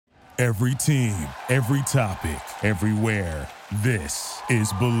Every team, every topic, everywhere. This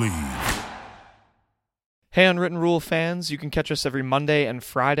is Believe. Hey, Unwritten Rule fans, you can catch us every Monday and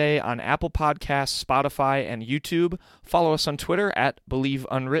Friday on Apple Podcasts, Spotify, and YouTube. Follow us on Twitter at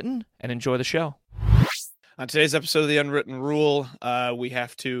BelieveUnwritten and enjoy the show. On today's episode of The Unwritten Rule, we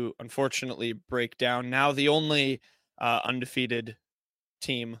have to, unfortunately, break down now the only undefeated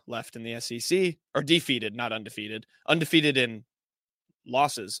team left in the SEC, or defeated, not undefeated, undefeated in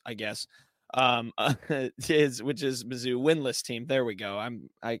losses, I guess, which is Mizzou, winless team. There we go.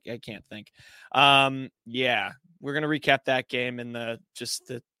 I can't think. Yeah, we're gonna recap that game and the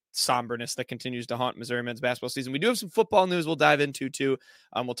somberness that continues to haunt Missouri men's basketball season. We do have some football news we'll dive into too.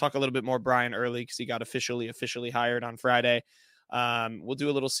 We'll talk a little bit more Brian Early because he got officially hired on Friday. We'll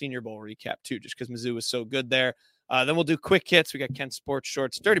do a little Senior Bowl recap too, just because Mizzou was so good there. Then we'll do quick hits. We got Kent's Sports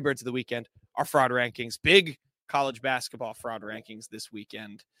Shorts, Dirty Birds of the Weekend, our fraud rankings, big college basketball fraud rankings this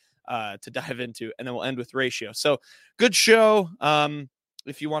weekend to dive into, and then we'll end with ratio. So good show.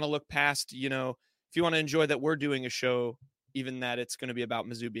 If you want to look past, if you want to enjoy that we're doing a show, even that it's going to be about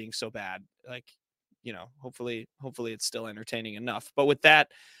Mizzou being so bad, hopefully it's still entertaining enough. But with that,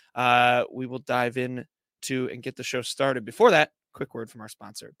 we will dive into and get the show started. Before that, quick word from our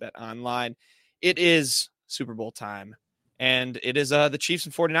sponsor, Bet Online. It is Super Bowl time. And it is the Chiefs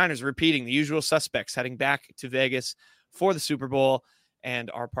and 49ers repeating, the usual suspects, heading back to Vegas for the Super Bowl.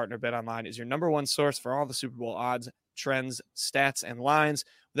 And our partner, BetOnline, is your number one source for all the Super Bowl odds, trends, stats, and lines,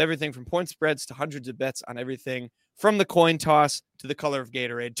 with everything from point spreads to hundreds of bets on everything from the coin toss to the color of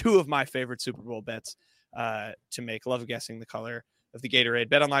Gatorade. Two of my favorite Super Bowl bets to make. Love guessing the color of the Gatorade.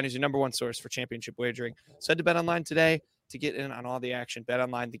 BetOnline is your number one source for championship wagering. So head to BetOnline today to get in on all the action.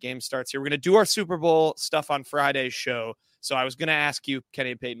 BetOnline, the game starts here. We're going to do our Super Bowl stuff on Friday's show. So I was going to ask you, Kenny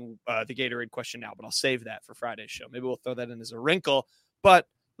and Peyton, the Gatorade question now, but I'll save that for Friday's show. Maybe we'll throw that in as a wrinkle, but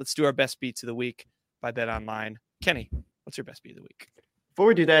let's do our best beats of the week by BetOnline. Kenny, what's your best beat of the week? Before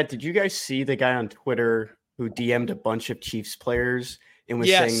we do that, did you guys see the guy on Twitter who DM'd a bunch of Chiefs players and was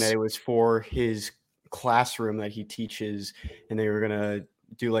saying that it was for his classroom that he teaches, and they were going to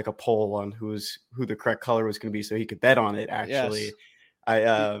do like a poll on who the correct color was going to be so he could bet on it, actually.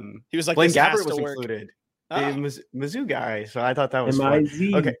 Yes. He was like, Blaine Gabbert was included. The Mizzou guy, so I thought that was fun.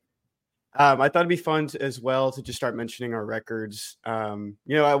 Okay. I thought it'd be fun as well to just start mentioning our records.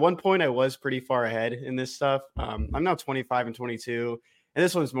 At one point I was pretty far ahead in this stuff. I'm now 25-22, and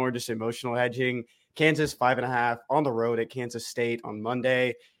this one's more just emotional hedging. Kansas 5.5 on the road at Kansas State on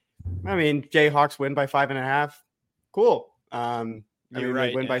Monday. I mean, Jayhawks win by 5.5. Cool. They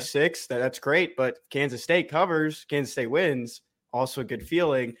win by 6. That's great. But Kansas State covers. Kansas State wins. Also a good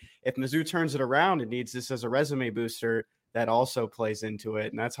feeling. If Mizzou turns it around and needs this as a resume booster, that also plays into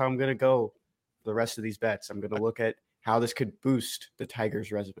it. And that's how I'm going to go for the rest of these bets. I'm going to look at how this could boost the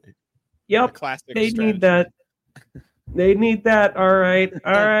Tigers' resume. Yep. They need that. They need that. All right.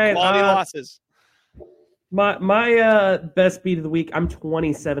 Quality losses. My best beat of the week, I'm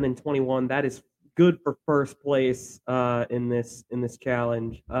 27-21. That is good for first place in this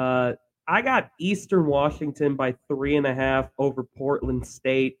challenge. I got Eastern Washington by 3.5 over Portland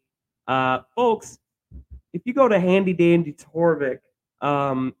State. Folks, if you go to Handy Dandy Torvik,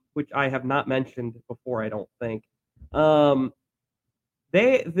 which I have not mentioned before, I don't think, the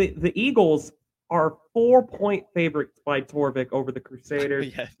Eagles are 4-point favorites by Torvik over the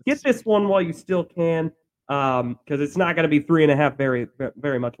Crusaders. Yes. Get this one while you still can, because it's not going to be 3.5 very,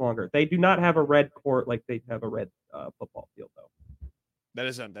 very much longer. They do not have a red court like they have a red football field, though. That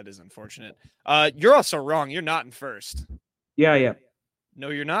is unfortunate. You're also wrong. You're not in first. Yeah. No,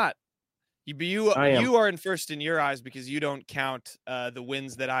 you're not. You are in first in your eyes because you don't count the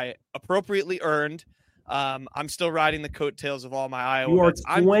wins that I appropriately earned. I'm still riding the coattails of all my Iowa bets.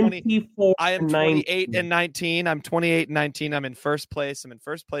 I am 28-19. I'm 28-19. I'm in first place.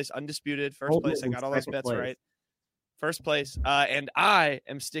 Undisputed. First place. I got all those bets right. First place. And I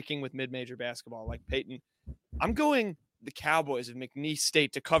am sticking with mid-major basketball like Peyton. I'm going the Cowboys of McNeese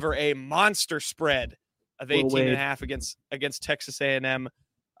State to cover a monster spread of 18.5 against Texas A&M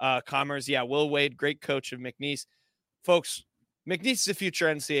Commerce. Yeah, Will Wade, great coach of McNeese. Folks, McNeese is a future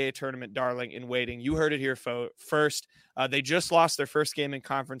NCAA tournament darling in waiting. You heard it here first. They just lost their first game in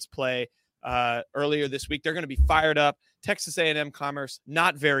conference play earlier this week. They're going to be fired up. Texas A&M Commerce,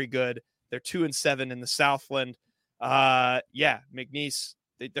 not very good. They're 2-7 in the Southland. McNeese,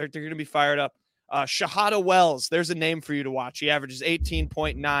 they're going to be fired up. Shahada Wells, there's a name for you to watch. He averages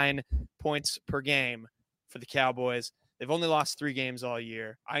 18.9 points per game for the Cowboys. They've only lost 3 games all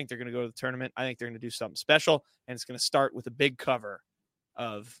year. I think they're going to go to the tournament. I think they're going to do something special, and it's going to start with a big cover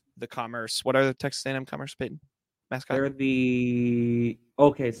of the Commerce. What are the Texas A&M Commerce, Peyton? mascot?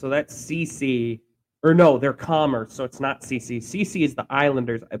 Okay, so that's CC. Or no, they're Commerce, so it's not CC. CC is the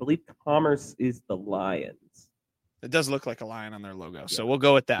Islanders. I believe Commerce is the Lions. It does look like a lion on their logo, so we'll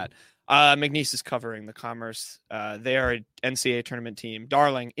go with that. McNeese is covering the Commerce. They are an NCAA tournament team.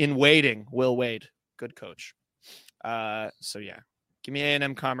 Darling, in waiting, Will Wade. Good coach. So, yeah. Give me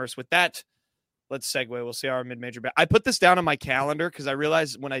A&M Commerce. With that, let's segue. We'll see our mid-major. I put this down on my calendar because I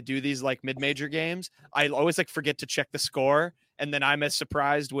realize when I do these like mid-major games, I always like forget to check the score. And then I'm as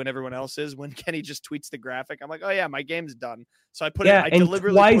surprised when everyone else is when Kenny just tweets the graphic. I'm like, oh yeah, my game's done. So I put it. I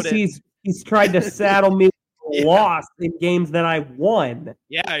deliberately twice put it. He's tried to saddle me lost in games that I won.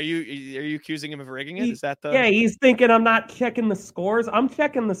 Yeah, are you accusing him of rigging it? Is that the? Yeah, he's thinking I'm not checking the scores. I'm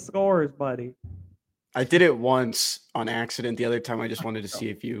checking the scores, buddy. I did it once on accident. The other time, I just wanted to see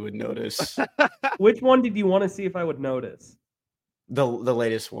if you would notice. Which one did you want to see if I would notice? The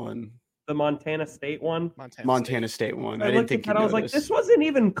latest one. The Montana State one? Montana State one. I didn't think you noticed. I was like, this wasn't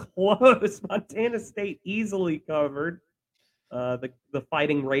even close. Montana State easily covered. The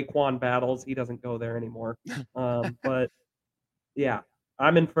fighting Raekwon battles. He doesn't go there anymore. But yeah,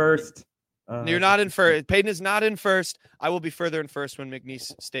 I'm in first. You're not in first. Peyton is not in first. I will be further in first when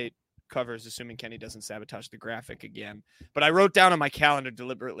McNeese State covers, assuming Kenny doesn't sabotage the graphic again. But I wrote down on my calendar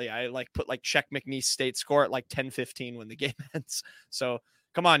deliberately. I put check McNeese State score at 10:15 when the game ends. So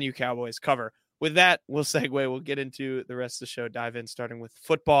come on, you Cowboys, cover. With that, we'll segue. We'll get into the rest of the show. Dive in, starting with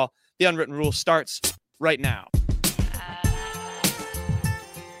football. The unwritten rule starts right now.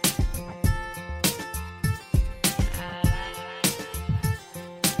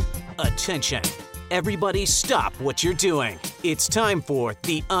 Attention. Everybody stop what you're doing. It's time for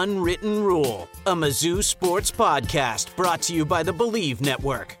The Unwritten Rule, a Mizzou sports podcast brought to you by the Believe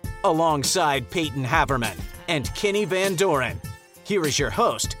Network, alongside Peyton Haverman and Kenny Van Doren. Here is your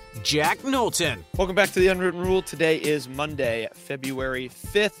host, Jack Knowlton. Welcome back to The Unwritten Rule. Today is Monday, February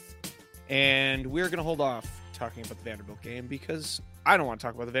 5th, and we're going to hold off talking about the Vanderbilt game because I don't want to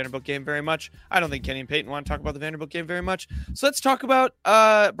talk about the Vanderbilt game very much. I don't think Kenny and Peyton want to talk about the Vanderbilt game very much. So let's talk about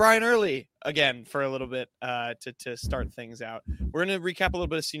Brian Early again for a little bit to start things out. We're going to recap a little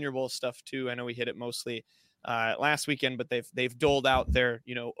bit of Senior Bowl stuff too. I know we hit it mostly last weekend, but they've doled out their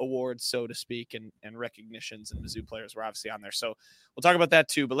awards, so to speak, and recognitions, and Mizzou players were obviously on there. So we'll talk about that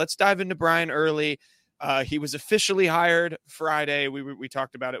too. But let's dive into Brian Early. He was officially hired Friday. We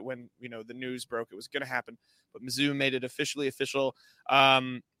talked about it when the news broke. It was going to happen, but Mizzou made it officially official.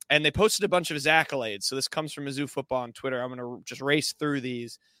 And they posted a bunch of his accolades. So this comes from Mizzou football on Twitter. I'm going to just race through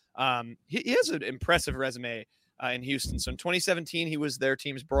these. He has an impressive resume in Houston. So in 2017, he was their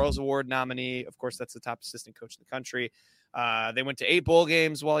team's Broyles Award nominee. Of course, that's the top assistant coach in the country. They went to 8 bowl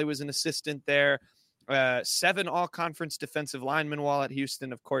games while he was an assistant there. 7 all-conference defensive linemen while at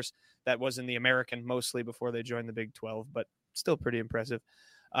Houston. Of course, that was in the American mostly before they joined the Big 12, but still pretty impressive.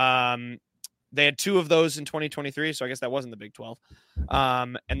 They had 2 of those in 2023, so I guess that wasn't the Big 12.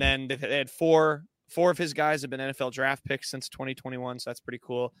 And then they had 4 of his guys have been NFL draft picks since 2021, so that's pretty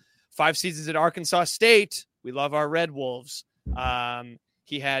cool. 5 seasons at Arkansas State. We love our Red Wolves.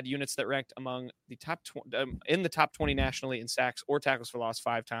 He had units that ranked among the top in the top 20 nationally in sacks or tackles for loss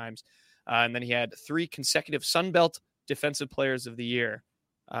 5 times. And then he had 3 consecutive Sun Belt Defensive Players of the Year,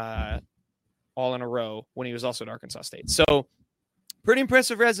 all in a row when he was also at Arkansas State. So pretty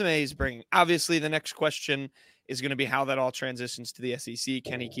impressive resume he's bringing. Obviously, the next question is going to be how that all transitions to the SEC.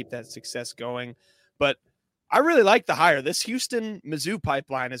 Can he keep that success going? But I really like the hire. This Houston-Mizzou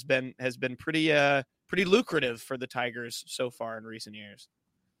pipeline has been pretty lucrative for the Tigers so far in recent years.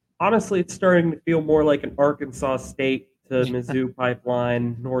 Honestly, it's starting to feel more like an Arkansas State to Mizzou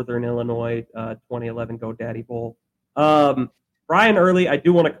pipeline, Northern Illinois, 2011 GoDaddy Bowl. Brian Early, I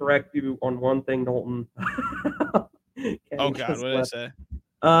do want to correct you on one thing, Knowlton. Oh God, what did I say?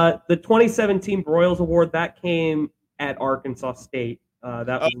 The 2017 Broyles Award that came at Arkansas State.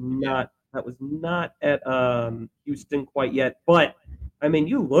 That was not at Houston quite yet. But I mean,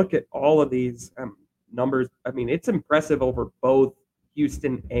 you look at all of these numbers. I mean, it's impressive over both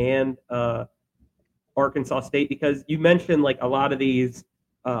Houston and Arkansas State, because you mentioned like a lot of these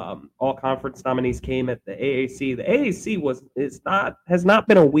all conference nominees came at the AAC. The AAC has not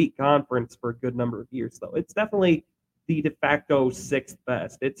been a weak conference for a good number of years, though. It's definitely the de facto 6th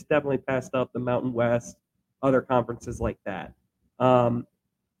best. It's definitely passed up the Mountain West, other conferences like that.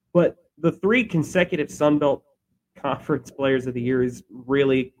 But the 3 consecutive Sun Belt Conference Players of the Year is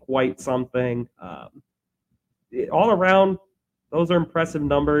really quite something. All around, those are impressive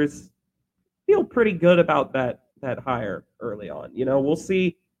numbers. Feel pretty good about that hire early on. We'll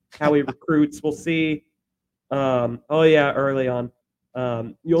see how he recruits. We'll see. Early on.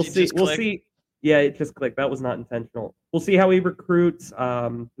 We'll see. Yeah, it just clicked. That was not intentional. We'll see how he recruits.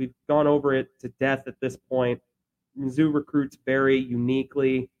 We've gone over it to death at this point. Mizzou recruits very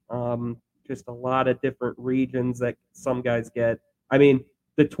uniquely. Just a lot of different regions that some guys get. I mean,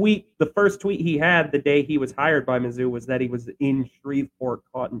 the first tweet he had the day he was hired by Mizzou was that he was in Shreveport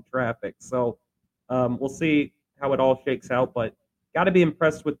caught in traffic. So we'll see how it all shakes out, but got to be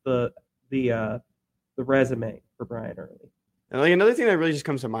impressed with the resume for Brian Early. And like another thing that really just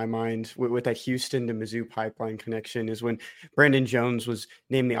comes to my mind with that Houston to Mizzou pipeline connection is when Brandon Jones was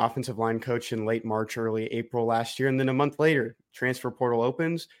named the offensive line coach in late March, early April last year. And then a month later, transfer portal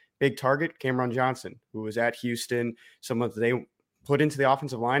opens, big target, Cameron Johnson, who was at Houston, someone that they put into the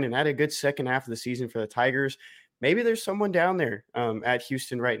offensive line and had a good second half of the season for the Tigers. Maybe there's someone down there at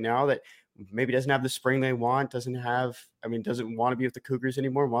Houston right now that maybe doesn't have the spring they want, doesn't want to be with the Cougars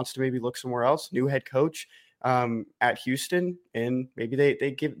anymore, wants to maybe look somewhere else, new head coach at Houston, and maybe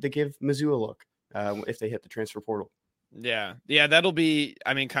they give Mizzou a look if they hit the transfer portal. Yeah, that'll be,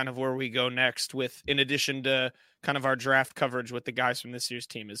 kind of where we go next with, in addition to kind of our draft coverage with the guys from this year's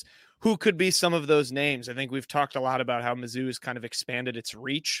team, is who could be some of those names. I think we've talked a lot about how Mizzou has kind of expanded its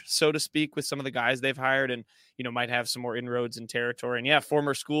reach, so to speak, with some of the guys they've hired and, might have some more inroads in territory. And yeah,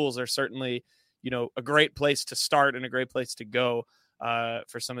 former schools are certainly, a great place to start and a great place to go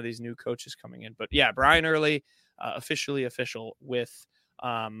for some of these new coaches coming in. But yeah, Brian Early, officially official with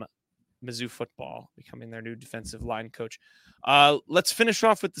Mizzou football, becoming their new defensive line coach. Let's finish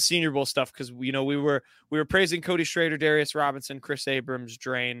off with the Senior Bowl stuff, because we were praising Cody Schrader, Darius Robinson, Chris Abrams,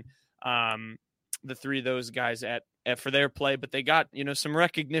 Drain, the three of those guys at for their play, but they got some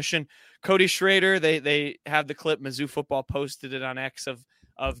recognition. Cody Schrader, they have the clip. Mizzou football posted it on X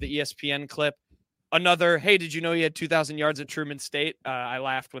of the ESPN clip. Another, hey, did you know he had 2,000 yards at Truman State? I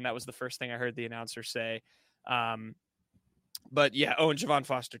laughed when that was the first thing I heard the announcer say. But yeah, and Javon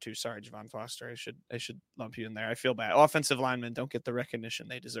Foster too. Sorry, Javon Foster. I should lump you in there. I feel bad. Offensive linemen don't get the recognition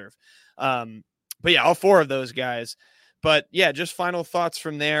they deserve. But yeah, all four of those guys. But yeah, just final thoughts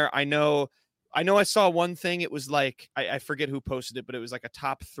from there. I know I saw one thing. It was like, I forget who posted it, but it was like a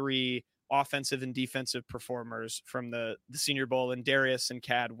top 3 offensive and defensive performers from the Senior Bowl, and Darius and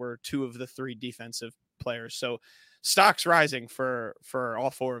Cad were 2 of the 3 defensive players. So stocks rising for all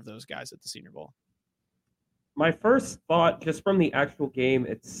 4 of those guys at the Senior Bowl. My first thought, just from the actual game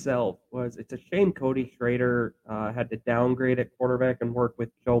itself, was it's a shame Cody Schrader had to downgrade at quarterback and work with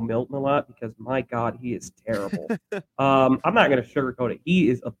Joe Milton a lot, because my God, he is terrible. I'm not going to sugarcoat it. He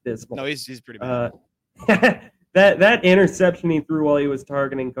is abysmal. No, he's pretty bad. That interception he threw while he was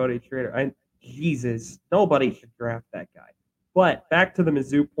targeting Cody Schrader, Jesus, nobody should draft that guy. But back to the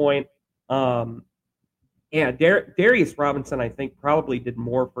Mizzou point, Darius Robinson, I think, probably did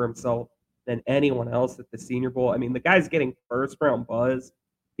more for himself than anyone else at the Senior Bowl. I mean, the guy's getting first-round buzz.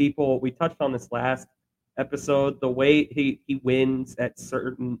 We touched on this last episode, the way he wins at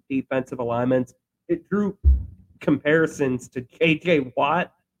certain defensive alignments. It drew comparisons to J.J.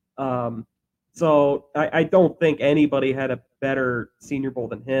 Watt. So I don't think anybody had a better Senior Bowl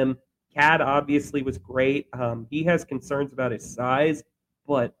than him. Cad obviously was great. He has concerns about his size,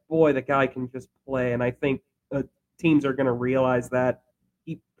 but boy, the guy can just play. And I think teams are going to realize that.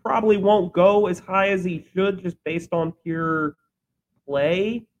 He probably won't go as high as he should just based on pure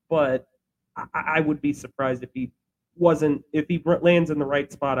play, but I would be surprised if he lands in the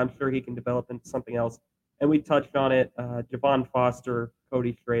right spot. I'm sure he can develop into something else. And we touched on it, Javon Foster,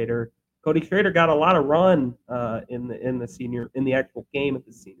 Cody Schrader. Cody Schrader got a lot of run in the actual game at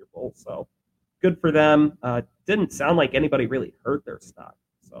the Senior Bowl, so good for them. Didn't sound like anybody really hurt their stock,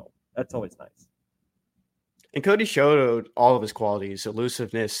 so that's always nice. And Cody showed all of his qualities: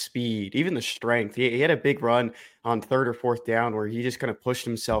 elusiveness, speed, even the strength. He had a big run on 3rd or 4th down where he just kind of pushed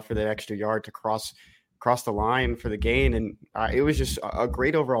himself for that extra yard to cross the line for the gain. And it was just a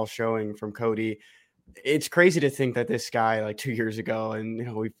great overall showing from Cody. It's crazy to think that this guy, like 2 years ago,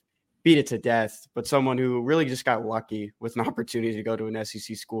 and we beat it to death, but someone who really just got lucky with an opportunity to go to an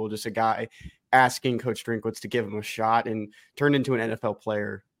SEC school, just a guy asking Coach Drinkwitz to give him a shot, and turned into an NFL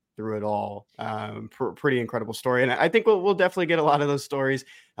player through it all. Pretty incredible story. And I think we'll definitely get a lot of those stories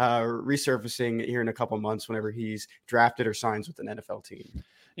resurfacing here in a couple months whenever he's drafted or signs with an NFL team.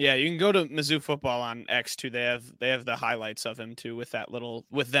 Yeah, you can go to Mizzou football on X too. They have the highlights of him too, with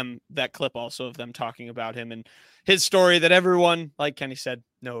that clip also of them talking about him and his story that everyone, like Kenny said,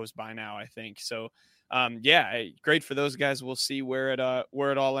 knows by now, I think. So great for those guys. We'll see where it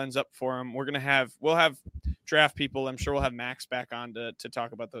all ends up for them. We'll have draft people. I'm sure we'll have Max back on to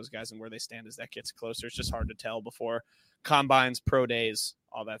talk about those guys and where they stand as that gets closer. It's just hard to tell before combines, pro days,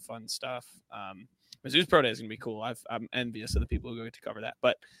 all that fun stuff. Mizzou's pro day is going to be cool. I'm envious of the people who get to cover that.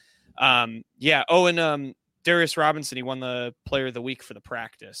 But Yeah. Oh, and Darius Robinson, he won the Player of the Week for the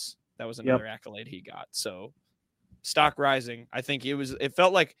practice. That was another accolade he got. So stock rising. I think it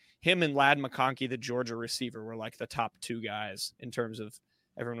felt like him and Ladd McConkey, the Georgia receiver, were like the top two guys in terms of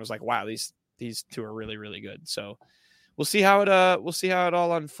everyone was like, wow, these two are really, really good. So we'll see how it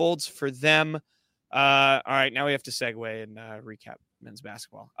all unfolds for them. All right, now we have to segue and recap men's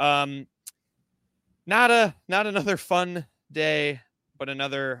basketball. Not another fun day, but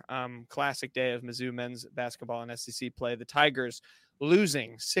another classic day of Mizzou men's basketball and SEC play. The Tigers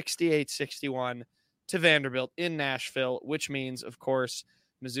losing 68-61 to Vanderbilt in Nashville, which means, of course,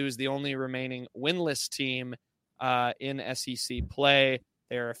 Mizzou is the only remaining winless team in SEC play.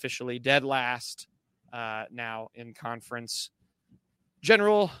 They are officially dead last now in conference.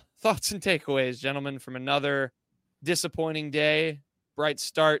 General thoughts and takeaways, gentlemen, from another disappointing day. Bright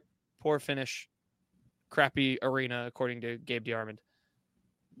start, poor finish, crappy arena, according to Gabe DeArmond.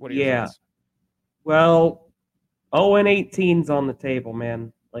 What are your thoughts? Well, 0-18's on the table,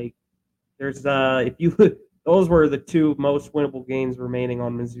 man. Like, there's those were the two most winnable games remaining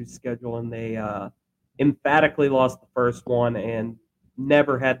on Mizzou's schedule, and they emphatically lost the first one and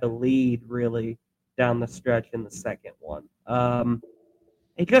never had the lead really down the stretch in the second one.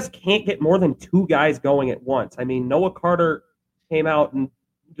 They just can't get more than two guys going at once. I mean, Noah Carter came out and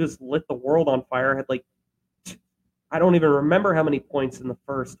just lit the world on fire. Had I don't even remember how many points in the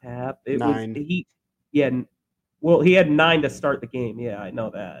first half. 9. He had 9 to start the game. Yeah, I know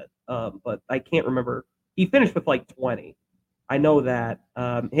that. But I can't remember. He finished with 20. I know that.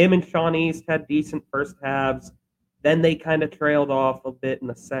 Him and Sean East had decent first halves. Then they kind of trailed off a bit in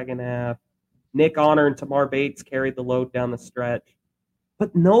the second half. Nick Honor and Tamar Bates carried the load down the stretch.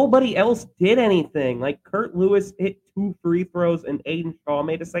 But nobody else did anything. Kurt Lewis hit 2 free throws and Aiden Shaw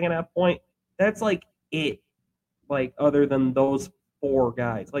made a second half point. That's it. Other than those 4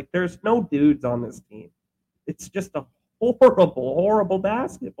 guys. There's no dudes on this team. It's just a horrible, horrible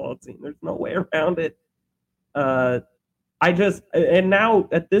basketball team. There's no way around it. And now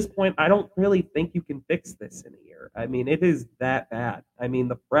at this point, I don't really think you can fix this in a year. I mean, it is that bad. I mean,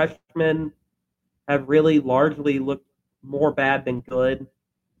 the freshmen have really largely looked more bad than good.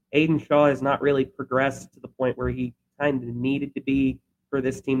 Aiden Shaw has not really progressed to the point where he kind of needed to be for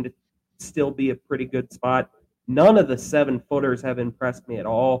this team to still be a pretty good spot. None of the 7-footers have impressed me at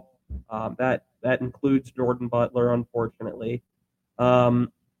all. That includes Jordan Butler, unfortunately. I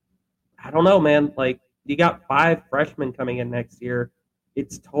don't know, man. You got 5 freshmen coming in next year.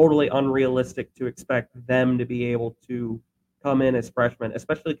 It's totally unrealistic to expect them to be able to come in as freshmen,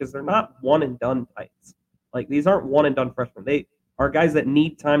 especially because they're not one-and-done types. These aren't one-and-done freshmen. They are guys that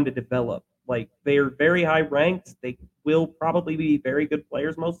need time to develop. They are very high ranked. They will probably be very good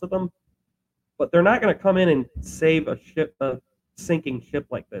players, most of them. But they're not going to come in and save a sinking ship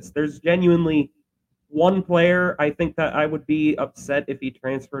like this. There's genuinely one player I think that I would be upset if he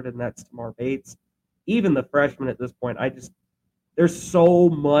transferred, and that's Tamar Bates. Even the freshmen at this point, there's so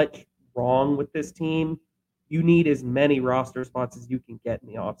much wrong with this team. You need as many roster spots as you can get in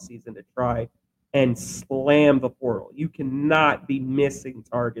the offseason to try and slam the portal. You cannot be missing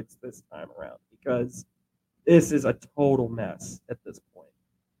targets this time around because this is a total mess at this point.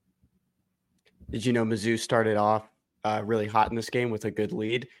 Did you know Mizzou started off really hot in this game with a good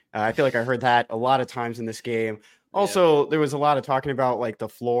lead? I feel like I heard that a lot of times in this game. Also, there was a lot of talking about the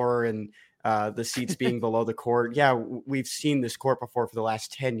floor and the seats being below the court. Yeah, we've seen this court before for the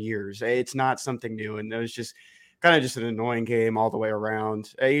last 10 years. It's not something new, and it was just kind of just an annoying game all the way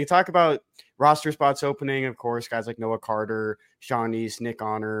around. You talk about roster spots opening, of course, guys like Noah Carter, Sean East, Nick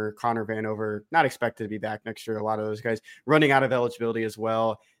Honor, Connor Vanover, not expected to be back next year. A lot of those guys running out of eligibility as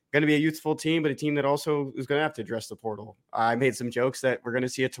well. Going to be a youthful team, but a team that also is going to have to address the portal. I made some jokes that we're going to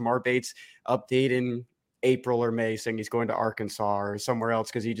see a Tamar Bates update in April or May saying he's going to Arkansas or somewhere else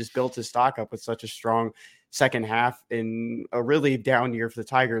because he just built his stock up with such a strong second half in a really down year for the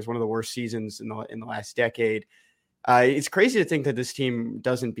Tigers, one of the worst seasons in the last decade. It's crazy to think that this team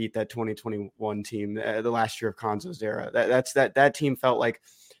doesn't beat that 2021 team, the last year of Konzo's era. That team felt like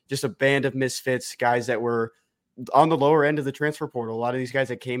just a band of misfits, guys that were on the lower end of the transfer portal. A lot of these guys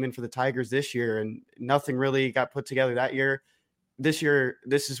that came in for the Tigers this year, and nothing really got put together that year. This year,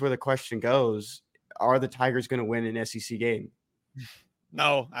 this is where the question goes: are the Tigers going to win an SEC game?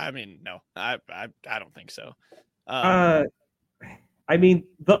 No, I don't think so. I mean,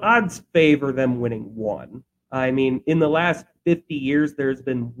 the odds favor them winning one. I mean, in the last 50 years, there's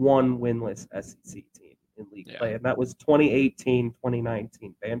been one winless SEC team in league play, and that was 2018,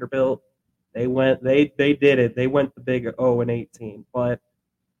 2019. Vanderbilt, they did it. They went the big 0-18. But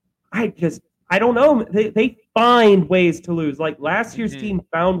I I don't know. They find ways to lose. Like last year's team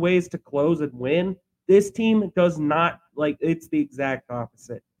found ways to close and win. This team does not. Like it's the exact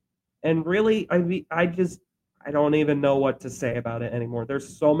opposite. And really, I don't even know what to say about it anymore.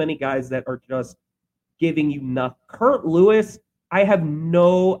 There's so many guys that are just giving you nothing. Kurt Lewis, I have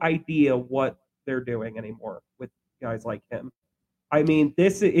no idea what they're doing anymore with guys like him. I mean,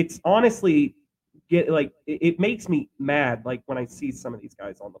 it's honestly it makes me mad. Like when I see some of these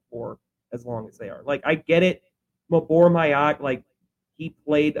guys on the floor as long as they are. Like I get it. Mabor Mayock, like he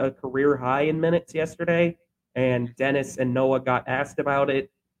played a career high in minutes yesterday, and Dennis and Noah got asked about it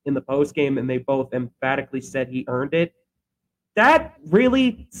in the post game, and they both emphatically said he earned it. That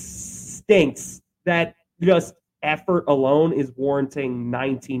really stinks. That just effort alone is warranting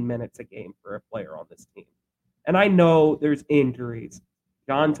 19 minutes a game for a player on this team. And I know there's injuries.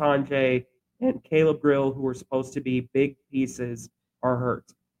 John Tonje and Caleb Grill, who were supposed to be big pieces, are hurt.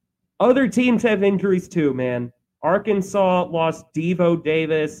 Other teams have injuries too, man. Arkansas lost Devo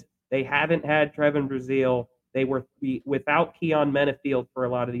Davis. They haven't had Trevin Brazile. They were without Keon Menefield for a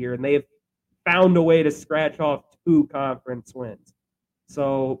lot of the year, and they have found a way to scratch off 2 conference wins.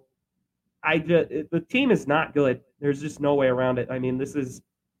 So the team is not good. There's just no way around it. I mean, this is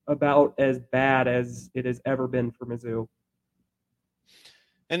about as bad as it has ever been for Mizzou.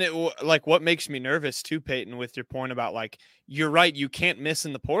 And what makes me nervous too, Peyton, with your point about like, you're right, you can't miss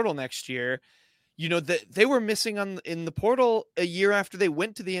in the portal next year. You know, they were missing in the portal a year after they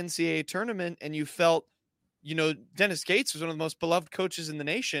went to the NCAA tournament, and you felt, you know, Dennis Gates was one of the most beloved coaches in the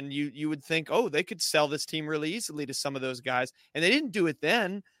nation. You would think, oh, they could sell this team really easily to some of those guys, and they didn't do it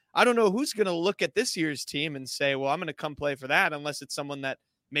then. I don't know who's going to look at this year's team and say, well, I'm going to come play for that, unless it's someone that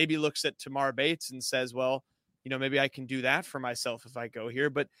maybe looks at Tamar Bates and says, well, you know, maybe I can do that for myself if I go here.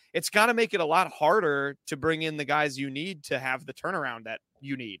 But it's got to make it a lot harder to bring in the guys you need to have the turnaround that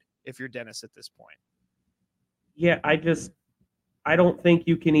you need if you're Dennis at this point. Yeah, I don't think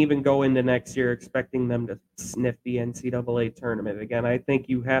you can even go into next year expecting them to sniff the NCAA tournament again. I think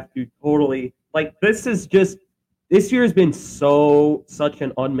you have to totally, like, this year has been such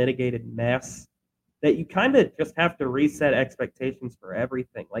an unmitigated mess that you kind of just have to reset expectations for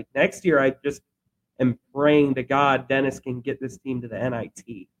everything. Like next year, I just am praying to God Dennis can get this team to the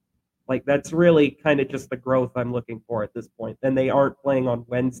NIT. Like that's really kind of just the growth I'm looking for at this point. And they aren't playing on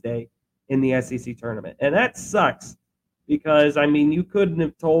Wednesday in the SEC tournament. And that sucks because, I mean, you couldn't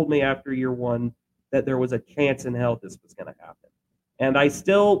have told me after year one that there was a chance in hell this was going to happen. And I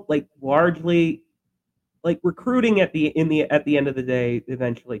still largely recruiting at the end of the day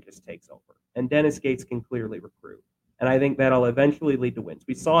eventually just takes over. And Dennis Gates can clearly recruit. And I think that'll eventually lead to wins.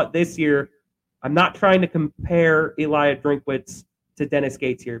 We saw it this year. I'm not trying to compare Eli Drinkwitz to Dennis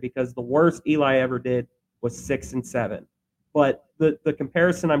Gates here because the worst Eli ever did was 6-7. But the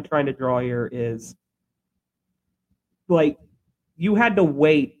comparison I'm trying to draw here is like you had to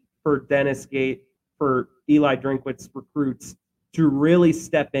wait for for Eli Drinkwitz recruits to really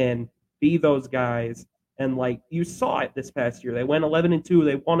step in, be those guys. And like you saw it this past year. They went 11-2.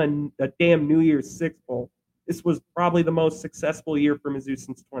 They won a damn New Year's Six Bowl. This was probably the most successful year for Mizzou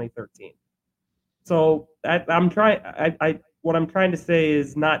since 2013. So what I'm trying to say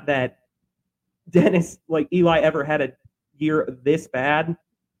is not that Dennis, like Eli, ever had a year this bad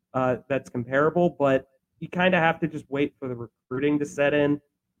that's comparable, but you kind of have to just wait for the recruiting to set in.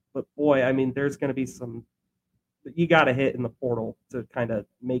 But boy, I mean, there's going to be you got to hit in the portal to kind of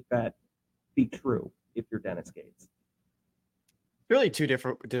make that be true if you're Dennis Gates. Really too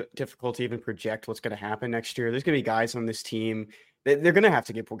difficult to even project what's going to happen next year. There's going to be guys on this team. They're going to have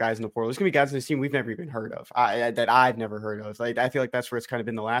to get guys in the portal. There's going to be guys on this team we've never even heard of, that I've never heard of. Like I feel like that's where it's kind of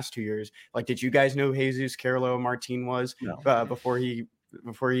been the last 2 years. Like, did you guys know Jesus Carlo Martin was before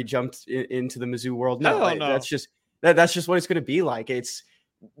he jumped into the Mizzou world? No. That's just what it's going to be like.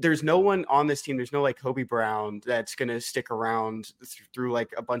 There's no one on this team. There's no like Kobe Brown that's going to stick around through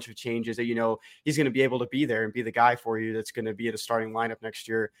like a bunch of changes that, you know, he's going to be able to be there and be the guy for you that's going to be in a starting lineup next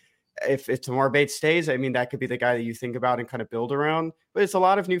year. If Tamar Bates stays, I mean, that could be the guy that you think about and kind of build around. But it's a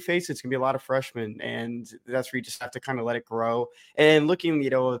lot of new faces. It's going to be a lot of freshmen, and that's where you just have to kind of let it grow. And looking, you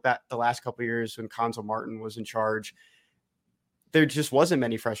know, at the last couple of years when Conzo Martin was in charge, there just wasn't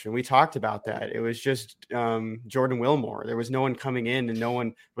many freshmen. We talked about that. It was just Jordan Wilmore. There was no one coming in and no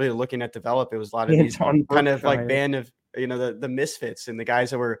one really looking at develop. It was a lot of these kind of like band of, you know, the misfits and the guys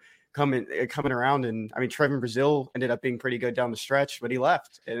that were coming around. And I mean, Trevin Brazile ended up being pretty good down the stretch, but he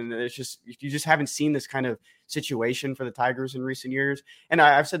left. And it's just, you just haven't seen this kind of situation for the Tigers in recent years. And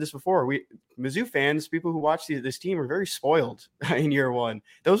I've said this before, Mizzou fans, people who watch this team are very spoiled in year one.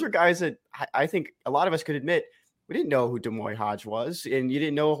 Those are guys that I think a lot of us could admit we didn't know who Demoy Hodge was, and you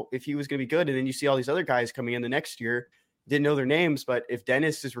didn't know if he was going to be good. And then you see all these other guys coming in the next year, didn't know their names, but if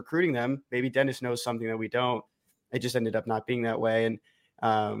Dennis is recruiting them, maybe Dennis knows something that we don't. It just ended up not being that way. And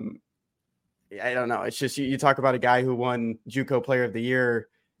I don't know. It's just, you talk about a guy who won JUCO Player of the Year,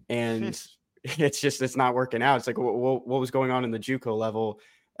 and it's not working out. It's like, what was going on in the JUCO level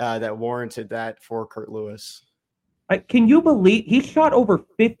that warranted that for Kurt Lewis? Can you believe he shot over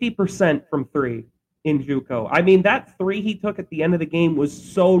 50% from three in JUCO? I mean, that three he took at the end of the game was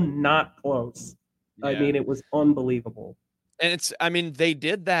so not close. Yeah. I mean, it was unbelievable. And they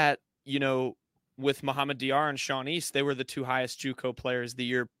did that, with Mohamed Diarra and Sean East. They were the two highest JUCO players the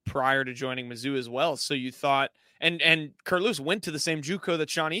year prior to joining Mizzou as well. So you thought, and Kurt Lewis went to the same JUCO that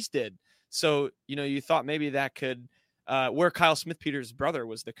Sean East did. So, you thought maybe that could, where Kyle Smith-Peters' brother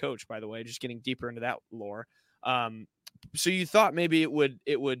was the coach, by the way, just getting deeper into that lore. So you thought maybe it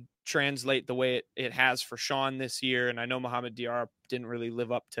would translate the way it has for Sean this year. And I know Mohamed Diarra didn't really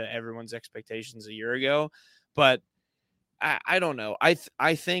live up to everyone's expectations a year ago, but I don't know. I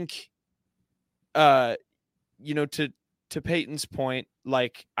think, to Peyton's point,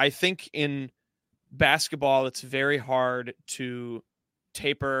 like, I think in basketball, it's very hard to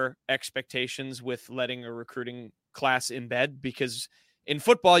taper expectations with letting a recruiting class embed, because in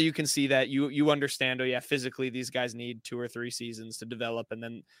football, you can see that you understand, physically these guys need 2 or 3 seasons to develop. And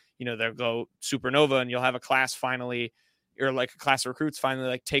then, they'll go supernova and you'll have a class finally, or like a class of recruits finally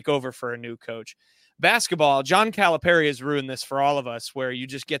like take over for a new coach. Basketball, John Calipari has ruined this for all of us, where you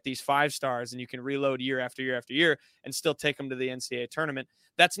just get these 5 stars and you can reload year after year after year and still take them to the NCAA tournament.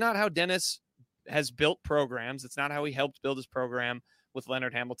 That's not how Dennis has built programs. It's not how he helped build his program with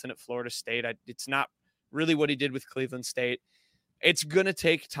Leonard Hamilton at Florida State. It's not really what he did with Cleveland State. It's going to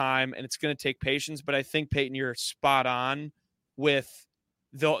take time and it's going to take patience, but I think, Peyton, you're spot on with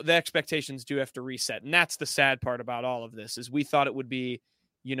the expectations do have to reset. And that's the sad part about all of this, is we thought it would be,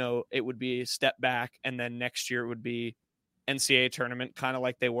 it would be a step back, and then next year it would be NCAA tournament, kind of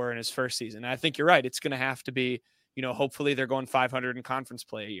like they were in his first season. And I think you're right. It's going to have to be, hopefully they're going 500 in conference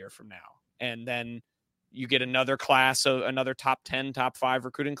play a year from now. And then you get another class, so another top 10, top 5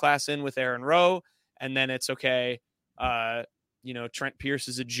 recruiting class in with Aaron Rowe. And then it's okay. Trent Pierce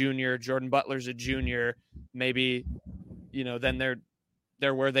is a junior, Jordan Butler's a junior, maybe, then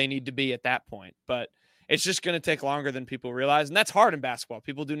they're where they need to be at that point. But it's just going to take longer than people realize. And that's hard in basketball.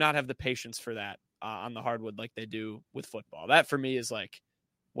 People do not have the patience for that on the hardwood like they do with football. That for me is like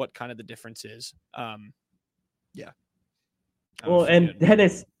what kind of the difference is. Yeah. Well, and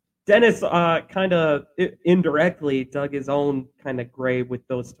Dennis kind of indirectly dug his own kind of grave with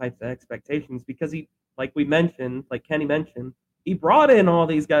those types of expectations, because he, like Kenny mentioned, he brought in all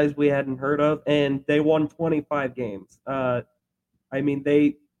these guys we hadn't heard of, and they won 25 games.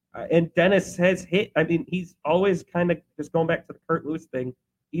 And Dennis has hit. I mean, he's always kind of, just going back to the Kurt Lewis thing,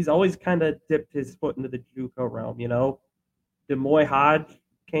 he's always kind of dipped his foot into the JUCO realm. Demoy Hodge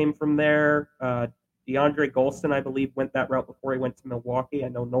came from there. DeAndre Golston, I believe, went that route before he went to Milwaukee. I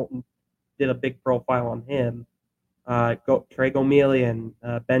know Knowlton did a big profile on him. Trey Gomelian,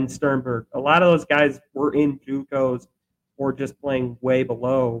 Ben Sternberg. A lot of those guys were in JUCOs or just playing way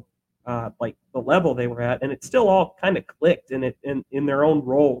below like the level they were at, and it still all kind of clicked in their own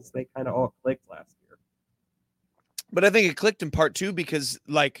roles. They kind of all clicked last year. But I think it clicked in part too because,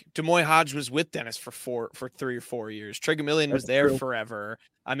 like, Demoy Hodge was with Dennis for 3 or 4 years. Trey Gomelian was there forever.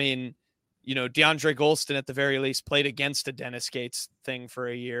 I mean, DeAndre Golston at the very least played against a Dennis Gates thing for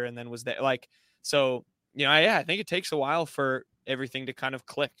a year and then was there. Like, so, I think it takes a while for everything to kind of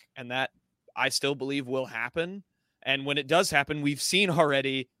click, and that I still believe will happen. And when it does happen, we've seen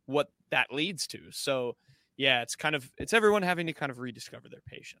already what that leads to. So yeah, it's everyone having to kind of rediscover their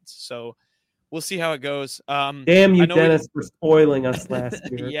patience. So we'll see how it goes. Damn you, Dennis, for spoiling us last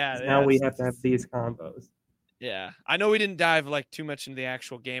year. Now we have to have these combos. Yeah. I know we didn't dive too much into the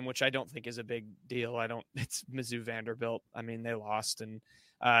actual game, which I don't think is a big deal. It's Mizzou Vanderbilt. I mean, they lost, and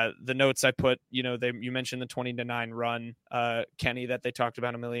the notes I put, you mentioned the 20-9 run, Kenny, that they talked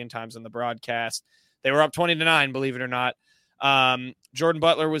about a million times on the broadcast. They were up 20-9, believe it or not. Jordan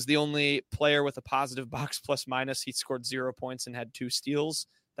Butler was the only player with a positive box plus minus. He scored 0 points and had 2 steals.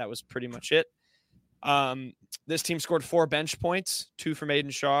 That was pretty much it. This team scored 4 bench points, 2 from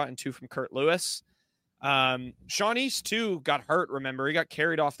Aiden Shaw and 2 from Kurt Lewis. Sean East, too, got hurt, remember. He got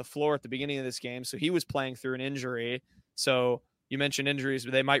carried off the floor at the beginning of this game, so he was playing through an injury. So you mentioned injuries,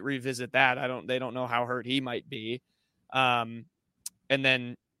 but they might revisit that. They don't know how hurt he might be. And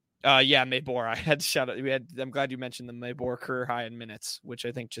then Maybor, I had to shout out. I'm glad you mentioned the Maybor career high in minutes, which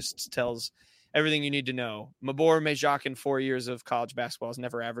I think just tells everything you need to know. Mabor Mejak in 4 years of college basketball has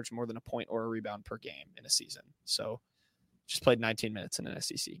never averaged more than a point or a rebound per game in a season. So just played 19 minutes in an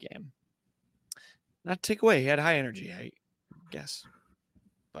SEC game. Not to take away, he had high energy, I guess.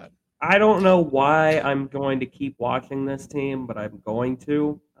 But I don't know why I'm going to keep watching this team, but I'm going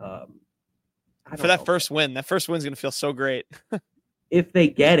to. For that first win, that first win's going to feel so great. If they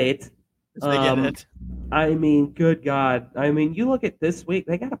get it. If they get it. I mean, good God. I mean, you look at this week,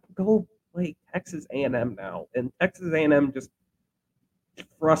 they got to go play Texas A&M now. And Texas A&M just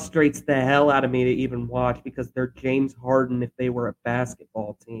frustrates the hell out of me to even watch because they're James Harden if they were a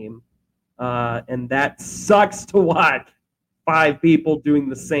basketball team. And that sucks to watch. 5 people doing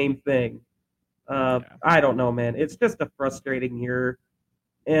the same thing. I don't know, man. It's just a frustrating year.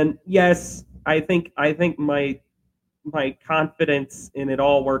 And yes, I think my confidence in it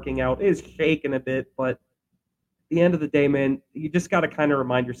all working out is shaken a bit, but at the end of the day, man, you just got to kind of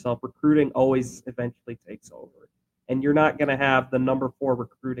remind yourself recruiting always eventually takes over. And you're not going to have the number 4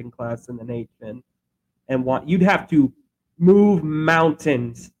 recruiting class in the nation. And you'd have to move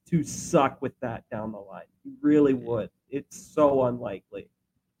mountains to suck with that down the line. You really would. It's so unlikely.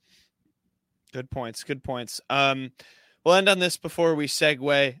 Good points. We'll end on this before we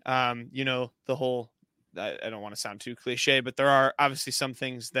segue. The whole, I don't want to sound too cliche, but there are obviously some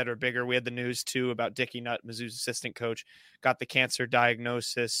things that are bigger. We had the news too about Dickie Nutt, Mizzou's assistant coach, got the cancer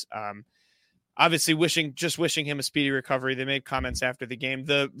diagnosis. Obviously wishing him a speedy recovery. They made comments after the game.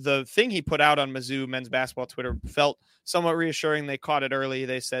 The thing he put out on Mizzou men's basketball Twitter felt somewhat reassuring. They caught it early,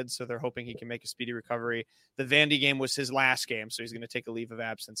 they said, so they're hoping he can make a speedy recovery. The Vandy game was his last game, so he's going to take a leave of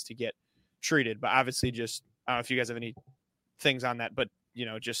absence to get treated. But obviously, just I don't know if you guys have any things on that, but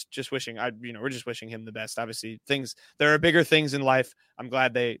just wishing. We're just wishing him the best. Obviously, there are bigger things in life. I'm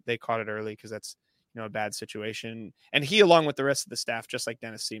glad they caught it early because that's a bad situation. And he, along with the rest of the staff, just like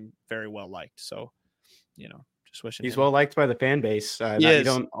Dennis, seemed very well liked. So, just wishing he's well liked by the fan base. You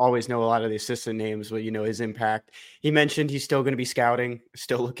don't always know a lot of the assistant names, but his impact. He mentioned he's still going to be scouting,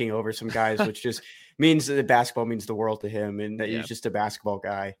 still looking over some guys, which just means that basketball means the world to him, and that he's just a basketball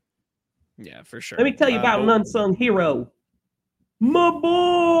guy. Yeah, for sure. Let me tell you about an unsung hero,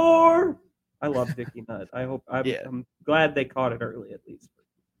 Mabor. I love Dickie Nutt. I'm glad they caught it early, at least.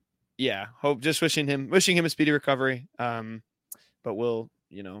 Yeah, wishing him a speedy recovery. But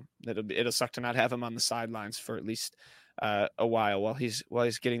it'll suck to not have him on the sidelines for at least a while while he's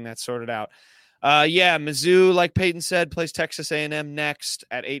getting that sorted out. Mizzou, like Peyton said, plays Texas A&M next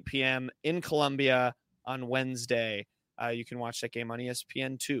at 8 p.m. in Columbia on Wednesday. You can watch that game on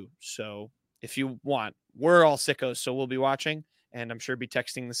ESPN2. So if you want, we're all sickos, so we'll be watching, and I'm sure be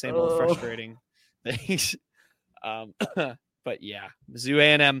texting the same old frustrating things. But yeah, Mizzou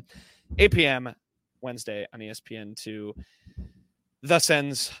A&M, 8 p.m. Wednesday on ESPN2. Thus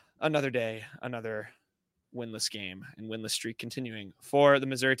ends another day, another winless game, and winless streak continuing for the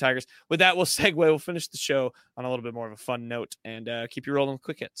Missouri Tigers. With that, we'll segue. We'll finish the show on a little bit more of a fun note and keep you rolling with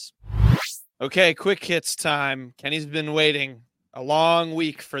quick hits. Okay, quick hits time. Kenny's been waiting a long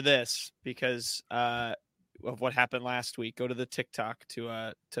week for this because of what happened last week. Go to the TikTok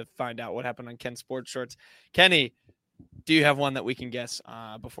to find out what happened on Ken's Sports Shorts. Kenny, do you have one that we can guess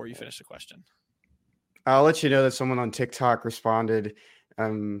before you finish the question? I'll let you know that someone on TikTok responded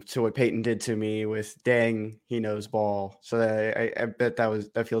to what Peyton did to me with "Dang, he knows ball." So I bet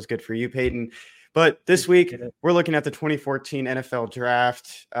that feels good for you, Peyton. But this week we're looking at the 2014 NFL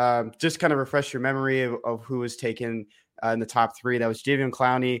Draft. Just kind of refresh your memory of who was taken in the top 3. That was Jadeveon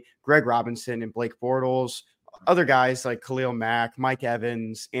Clowney, Greg Robinson, and Blake Bortles. Other guys like Khalil Mack, Mike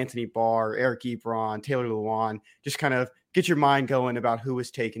Evans, Anthony Barr, Eric Ebron, Taylor Lewan, just kind of get your mind going about who was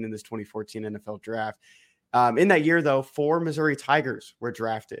taken in this 2014 NFL Draft. In that year, though, 4 Missouri Tigers were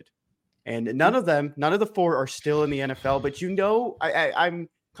drafted. And none of the 4 are still in the NFL. But I'm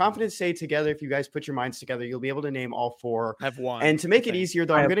confident to say together, if you guys put your minds together, you'll be able to name all 4. I have one. And to make it easier,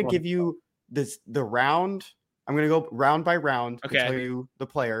 though, I'm going to give you the round. I'm going to go round by round to tell you the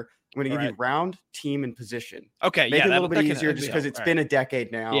player. I'm going to give you round, team, and position. Okay, Make it a little bit easier just because it's been a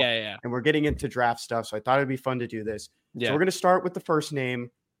decade now. Yeah. And we're getting into draft stuff, so I thought it'd be fun to do this. Yeah. So we're going to start with the first name.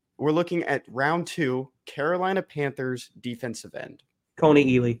 We're looking at round 2, Carolina Panthers defensive end. Coney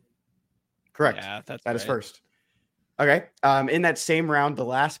Ely. Correct. Yeah, that is first. Okay. In that same round, the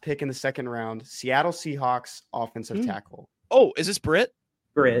last pick in the second round, Seattle Seahawks offensive tackle. Oh, is this Britt?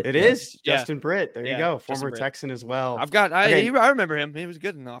 Britt. It is Justin Britt. There you go. Former Texan as well. I remember him. He was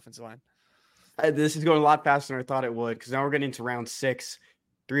good in the offensive line. This is going a lot faster than I thought it would because now we're getting into round 6.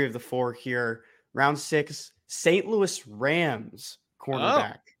 3 of the 4 here. Round 6, St. Louis Rams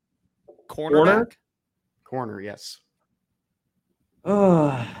cornerback. Corner, yes.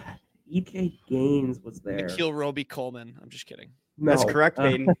 EJ Gaines was there. Nikhil Roby-Coleman. I'm just kidding. No. That's correct,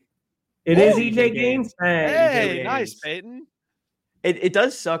 Peyton. It is EJ Gaines. Hey, nice, Peyton. It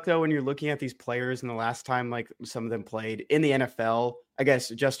does suck, though, when you're looking at these players and the last time, like, some of them played in the NFL. I guess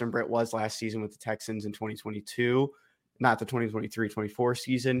Justin Britt was last season with the Texans in 2022, not the 2023-24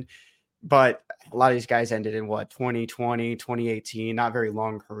 season. But a lot of these guys ended in, 2020, 2018, not very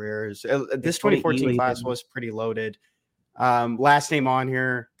long careers. This 2014 class was pretty loaded. Last name on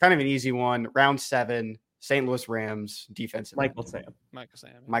here, kind of an easy one, round 7. St. Louis Rams defensive. Michael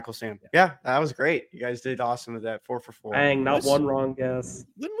Sam. Yeah, that was great. You guys did awesome with that. 4 for 4. Dang, not one wrong guess.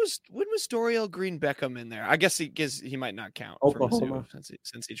 When was Dorial Green Beckham in there? I guess he might not count Oklahoma for Mizzou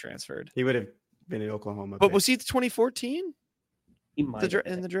since he transferred. He would have been in Oklahoma. But was he 2014? He might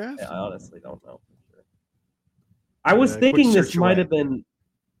in the draft? Yeah, I honestly don't know for sure. I was thinking this might have been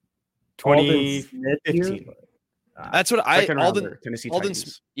 2015. That's what Tennessee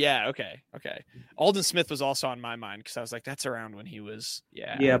Titans. Yeah, okay. Alden Smith was also on my mind because I was like, that's around when he was.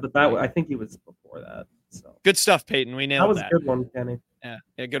 Yeah, but I think he was before that. So good stuff, Peyton. We nailed that. That was a good one, Kenny.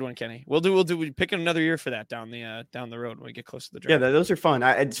 Yeah, good one, Kenny. We'll do. We pick another year for that down the road when we get close to the draft. Yeah, those are fun.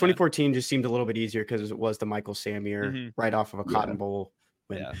 2014 just seemed a little bit easier because it was the Michael Sam year, right off of a Cotton Bowl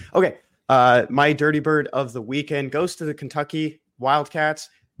win. Yeah. Okay, my Dirty Bird of the weekend goes to the Kentucky Wildcats.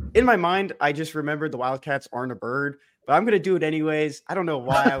 In my mind, I just remembered the Wildcats aren't a bird, but I'm going to do it anyways. I don't know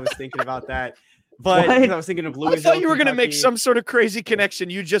why I was thinking about that, but I was thinking of Louisville. I thought you were going to make some sort of crazy connection.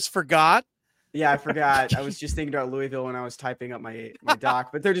 You just forgot. Yeah, I forgot. I was just thinking about Louisville when I was typing up my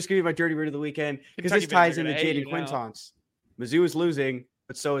doc, but they're just going to be my Dirty Bird of the weekend because this ties into Jaden Quinton's. Mizzou is losing,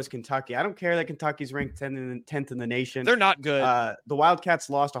 but so is Kentucky. I don't care that Kentucky's ranked 10th in the nation. They're not good. The Wildcats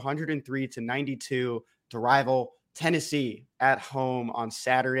lost 103-92 to rival Tennessee at home on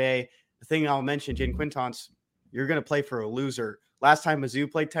Saturday. The thing I'll mention, Jaden Quinton's, you're going to play for a loser. Last time Mizzou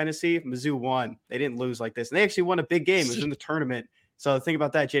played Tennessee, Mizzou won. They didn't lose like this. And they actually won a big game. It was in the tournament. So think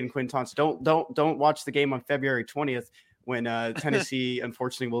about that, Jaden Quinton's. Don't watch the game on February 20th when Tennessee,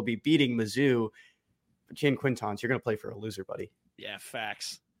 unfortunately, will be beating Mizzou. But Jaden Quinton's, you're going to play for a loser, buddy. Yeah,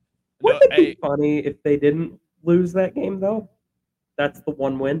 facts. Wouldn't it be funny if they didn't lose that game, though? That's the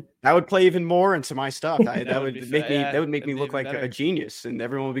one win. That would play even more into my stuff. That would make me look like better. A genius, and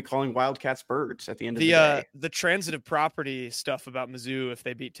everyone would be calling Wildcats birds at the end of the day. The transitive property stuff about Mizzou, if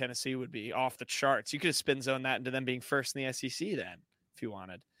they beat Tennessee, would be off the charts. You could have spin zoned that into them being first in the SEC then, if you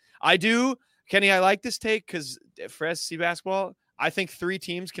wanted. I do, Kenny. I like this take because for SEC basketball, I think 3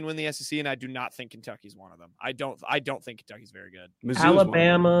 teams can win the SEC, and I do not think Kentucky's one of them. I don't think Kentucky's very good.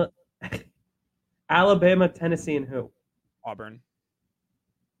 Mizzou's Alabama, Tennessee, and who? Auburn.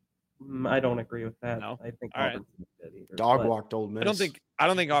 I don't agree with that. No? I think All Auburn's not good either. Dog walked Ole Miss. I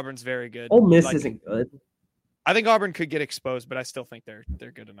don't think Auburn's very good. Ole Miss isn't good. I think Auburn could get exposed, but I still think they're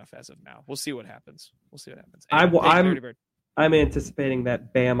good enough as of now. We'll see what happens. Anyway, I'm anticipating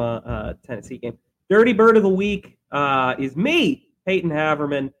that Bama Tennessee game. Dirty Bird of the week is me, Peyton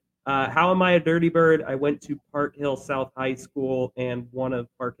Haverman. How am I a dirty bird? I went to Park Hill South High School, and one of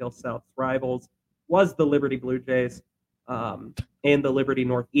Park Hill South's rivals was the Liberty Blue Jays. And the Liberty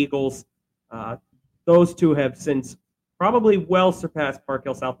North Eagles. Those two have since probably well surpassed Park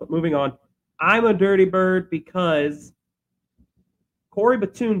Hill South. But moving on, I'm a dirty bird because Corey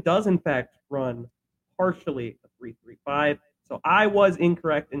Batoon does in fact run partially a 3.35. So I was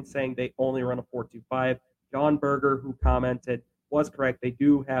incorrect in saying they only run a 4.25. John Berger, who commented, was correct. They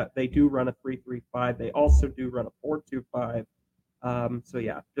do run a 3.35. They also do run a 4.25. So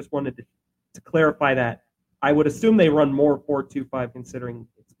yeah, just wanted to clarify that. I would assume they run more 4.25 considering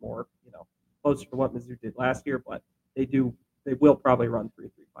it's more, closer to what Mizzou did last year, but they will probably run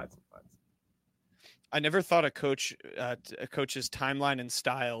 3.35 sometimes. I never thought a coach's timeline and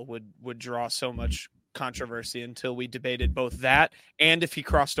style would draw so much controversy until we debated both that and if he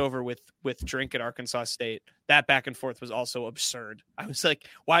crossed over with Drink at Arkansas State. That back and forth was also absurd. I was like,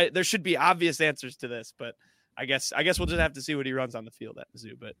 why? There should be obvious answers to this, but I guess we'll just have to see what he runs on the field at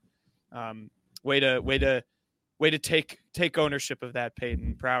Mizzou. But way to take ownership of that,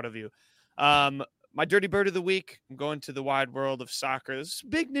 Peyton. Proud of you. My dirty bird of the week. I'm going to the wide world of soccer. This is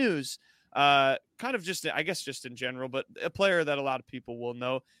big news. Kind of just in general, but a player that a lot of people will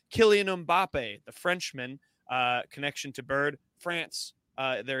know, Kylian Mbappe, the Frenchman, connection to Bird. France,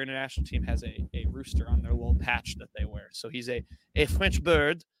 their international team has a rooster on their little patch that they wear. So he's a French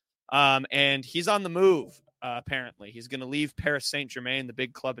bird, and he's on the move. Apparently, he's going to leave Paris Saint-Germain, the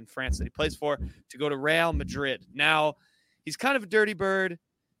big club in France that he plays for, to go to Real Madrid. Now, he's kind of a dirty bird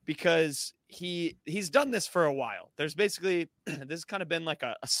because he's done this for a while. There's basically this has kind of been like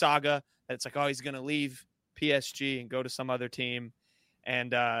a saga that it's like, oh, he's going to leave PSG and go to some other team.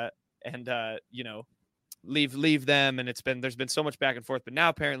 And and leave them. And there's been so much back and forth, but now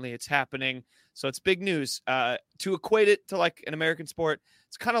apparently it's happening. So it's big news. To equate it to like an American sport,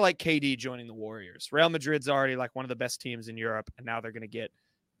 it's kind of like KD joining the Warriors. Real Madrid's already like one of the best teams in Europe, and now they're going to get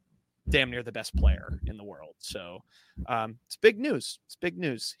damn near the best player in the world. So it's big news. It's big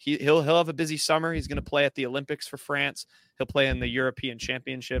news. He'll have a busy summer. He's going to play at the Olympics for France. He'll play in the European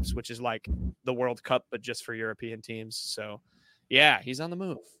Championships, which is like the World Cup, but just for European teams. So yeah, he's on the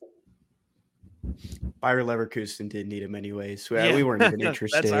move. Bayer Leverkusen did need him anyways. We weren't even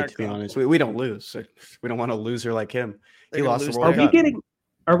interested, to be honest. We don't lose. We don't want a loser like him. He lost the World Cup.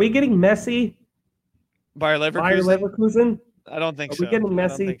 Are we getting Messi? Bayer Leverkusen? I don't think so. Are we getting Messi? I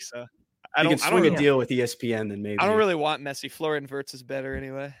don't think so. I don't swing a deal with ESPN, then maybe. I don't really want Messi. Florian Wirtz is better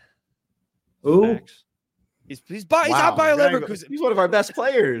anyway. Ooh. He's on Bayer Leverkusen. He's one of our best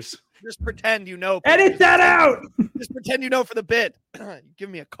players. Just pretend you know. Edit that out. Just pretend you know for the bit. Give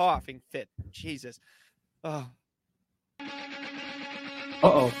me a coughing fit. Jesus. Oh.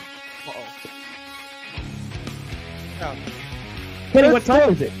 Uh-oh. Kenny, what time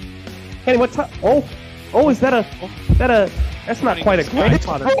is it? Kenny, what time? Oh, is that a? That's not quite a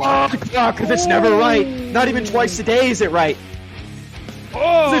grandfather clock. Because it's never right. Not even twice a day is it right.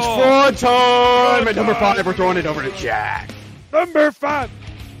 Oh, it's fraud time. At number 5, we're throwing it over to Jack. Number 5.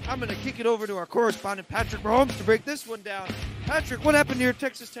 I'm going to kick it over to our correspondent, Patrick Mahomes, to break this one down. Patrick, what happened to your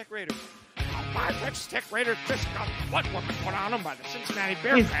Texas Tech Raiders? My Texas Tech Raiders just got butt whooping put on them by the Cincinnati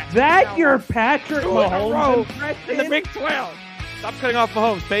Bearcats. Is that your Patrick Mahomes in the Big 12? Stop cutting off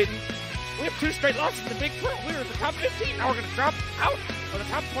Mahomes, Peyton. We have 2 straight losses in the Big 12. We were in the top 15. Now we're going to drop out of the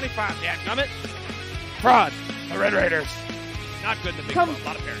top 25. Yeah, gummit. Fraud. The Red Raiders. Not good in the Big 12. A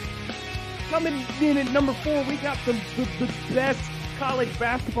lot of parents. Coming in at number 4, we got the best college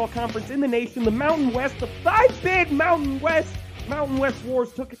basketball conference in the nation, the Mountain West, the 5-bid Mountain West. Mountain West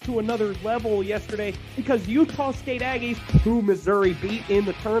Wars took it to another level yesterday because Utah State Aggies, who Missouri beat in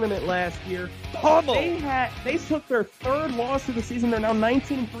the tournament last year, they took their 3rd loss of the season. They're now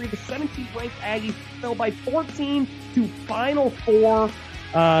 19-3. The 17th ranked Aggies fell by 14 to Final Four.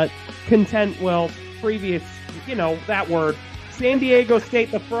 Previous, that word. San Diego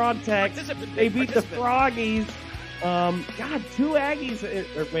State, the Fraud Techs, they beat the Froggies. 2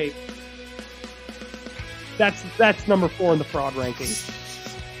 Aggies. Wait. That's number 4 in the fraud rankings.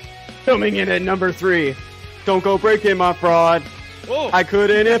 Coming in at number 3. Don't go breaking my fraud. Whoa. I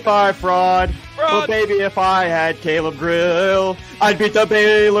couldn't if I fraud. But baby, if I had Caleb Grill, I'd beat the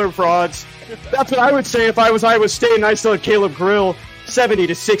Baylor Frauds. That's what I would say if I was Iowa State and I still had Caleb Grill.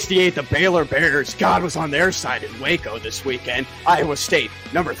 70-68, the Baylor Bears. God was on their side in Waco this weekend. Iowa State,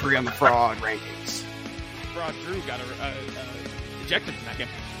 number 3 on the fraud rankings. Fraud Drew got ejected from that game.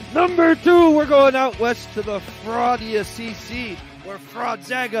 Number 2, we're going out west to the Fraudia CC, where Fraud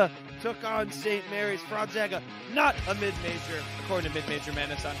Zaga took on St. Mary's. Fraud Zaga, not a mid-major, according to Mid-Major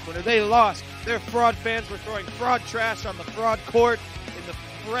Menace on Twitter. They lost. Their fraud fans were throwing fraud trash on the fraud court in the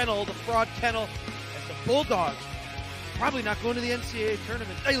Fresnel, the fraud kennel, as the Bulldogs probably not going to the NCAA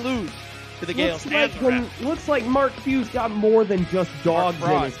tournament. They lose to the Gales. Looks like Mark Hughes got more than just dogs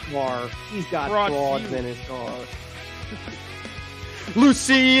in his car. He's got frauds in his car.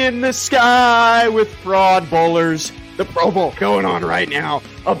 Lucy in the sky with fraud bowlers. The Pro Bowl going on right now.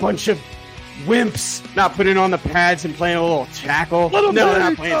 A bunch of wimps not putting on the pads and playing a little tackle. They're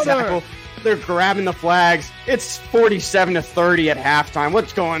not playing tackle. They're grabbing the flags. It's 47-30 at halftime.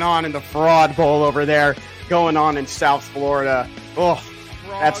 What's going on in the Fraud Bowl over there? Going on in South Florida. Oh,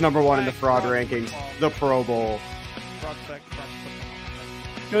 that's number 1 in the fraud rankings. The Pro Bowl.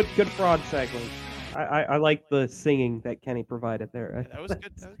 Good fraud segment. I like the singing that Kenny provided there. That was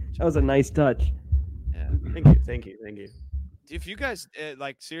good. That was a nice touch. Yeah. Thank you. If you guys,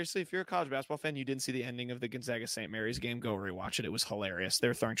 seriously, if you're a college basketball fan, you didn't see the ending of the Gonzaga-St. Mary's game, go rewatch it. It was hilarious. They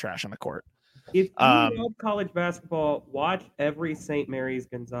were throwing trash on the court. If you love college basketball, watch every St. Mary's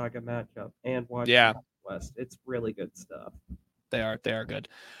Gonzaga matchup and watch West. It's really good stuff. They are good.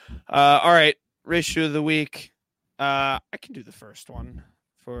 All right, ratio of the week. I can do the first one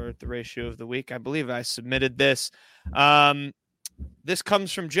for the ratio of the week. I believe I submitted this. This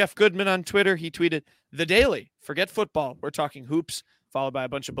comes from Jeff Goodman on Twitter. He tweeted, "The Daily, forget football. We're talking hoops," followed by a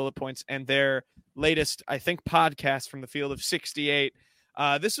bunch of bullet points and their latest, I think, podcast from the field of 68.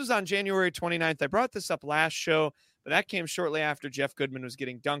 This was on January 29th. I brought this up last show, but that came shortly after Jeff Goodman was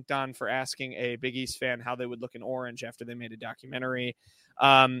getting dunked on for asking a Big East fan how they would look in orange after they made a documentary.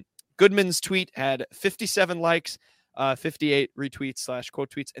 Goodman's tweet had 57 likes, 58 retweets / quote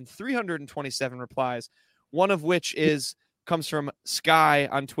tweets, and 327 replies, one of which comes from Sky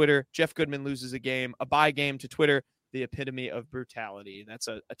on Twitter. Jeff Goodman loses a bye game to Twitter. the epitome of brutality. That's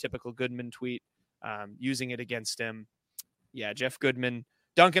a typical Goodman tweet, using it against him. Yeah, Jeff Goodman,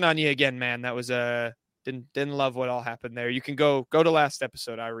 dunking on you again, man. That was didn't love what all happened there. You can go to last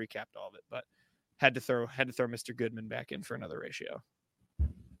episode. I recapped all of it, but had to throw Mr. Goodman back in for another ratio.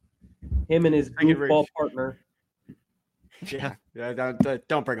 Him and his goofball partner. Yeah,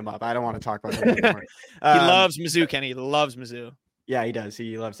 don't bring him up. I don't want to talk about him anymore. He loves Mizzou, Kenny. He loves Mizzou. Yeah, he does.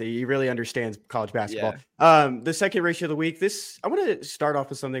 He loves it. He really understands college basketball. Yeah. The second ratio of the week. I want to start off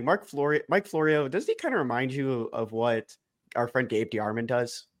with something. Mike Florio, does he kind of remind you of what our friend Gabe DeArmond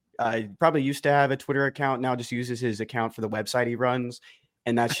does? Probably used to have a Twitter account, now just uses his account for the website he runs.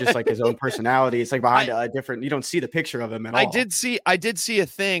 And that's just like his own personality. It's like behind a different, you don't see the picture of him at all. I did see a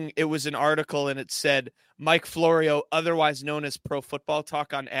thing. It was an article and it said Mike Florio, otherwise known as Pro Football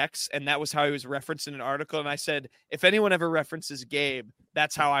Talk on X. And that was how he was referenced in an article. And I said, if anyone ever references Gabe,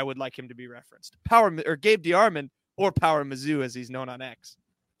 that's how I would like him to be referenced. Gabe DeArmond or Power Mizzou, as he's known on X,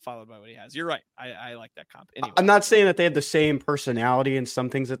 followed by what he has. You're right. I like that comp. Anyway. I'm not saying that they have the same personality in some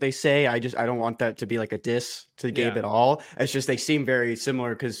things that they say. I don't want that to be like a diss to Gabe at all. It's just they seem very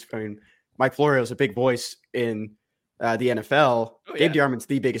similar because, I mean, Mike Florio is a big voice in the NFL. Gabe DeArmond's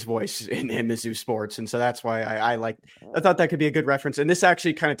the biggest voice in Mizzou sports. And so that's why I thought that could be a good reference. And this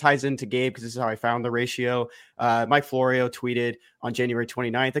actually kind of ties into Gabe because this is how I found the ratio. Mike Florio tweeted on January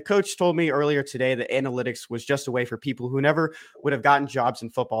 29th, the coach told me earlier today that analytics was just a way for people who never would have gotten jobs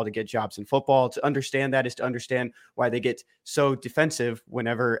in football to get jobs in football. To understand that is to understand why they get so defensive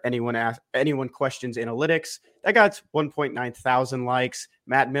whenever anyone questions analytics. That got 1.9 thousand likes.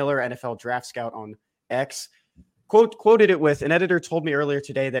 Matt Miller, NFL draft scout on X, quoted it with, an editor told me earlier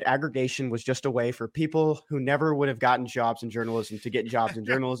today that aggregation was just a way for people who never would have gotten jobs in journalism to get jobs in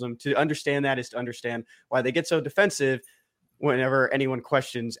journalism. To understand that is to understand why they get so defensive whenever anyone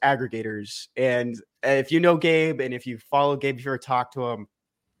questions aggregators. And if you know Gabe and if you follow Gabe, if you ever talk to him,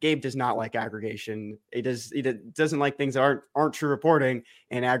 Gabe does not like aggregation. He doesn't like things that aren't true reporting,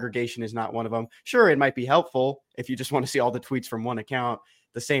 and aggregation is not one of them. Sure, it might be helpful if you just want to see all the tweets from one account.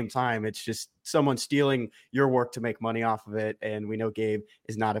 The same time, it's just someone stealing your work to make money off of it. And we know Gabe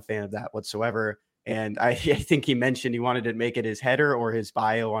is not a fan of that whatsoever. And I think he mentioned he wanted to make it his header or his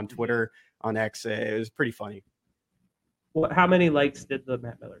bio on Twitter, on X. It was pretty funny. Well, how many likes did the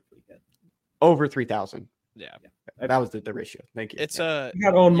Matt Miller tweet get? Over 3,000. Yeah. That was the ratio. Thank you. It's you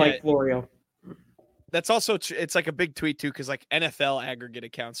got on Mike Florio. That's also, it's like a big tweet too. Cause like NFL aggregate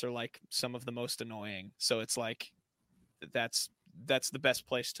accounts are like some of the most annoying. So it's like, that's the best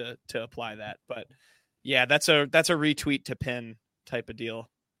place to apply that. But yeah, that's a retweet to pin type of deal.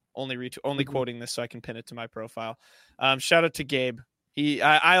 Only quoting this so I can pin it to my profile. Shout out to Gabe. We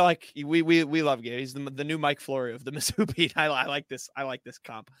love Gabe. He's the new Mike Florio of the Mizzou beat. I like this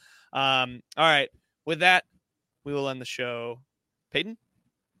comp. All right. With that, we will end the show. Peyton?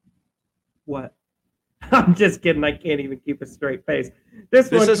 What? I'm just kidding. I can't even keep a straight face. This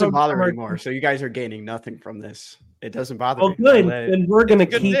doesn't bother me anymore. So you guys are gaining nothing from this. It doesn't bother me. Oh, good. Then we're going to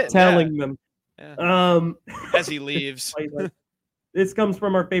keep telling them. Yeah. As he leaves. This comes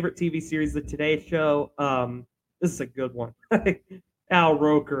from our favorite TV series, The Today Show. This is a good one. Al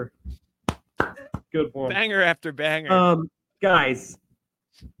Roker. Good one. Banger after banger. Guys,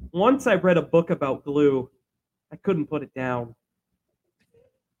 once I read a book about glue, I couldn't put it down.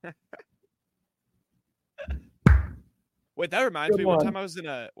 Wait, that reminds me. One time I was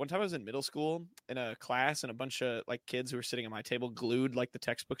in middle school in a class, and a bunch of like kids who were sitting at my table glued like the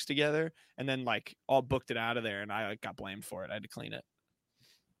textbooks together, and then like all booked it out of there, and I got blamed for it. I had to clean it.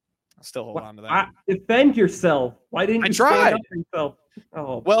 I'll still hold on to that. Defend yourself. Why didn't you stand up for yourself?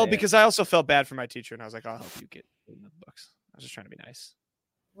 Oh, well, man. Because I also felt bad for my teacher, and I was like, I'll help you get in the books. I was just trying to be nice.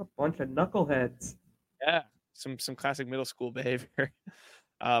 What a bunch of knuckleheads. Yeah, some classic middle school behavior.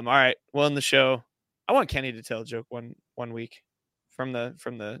 All right, well, in the show, I want Kenny to tell a joke one week from the.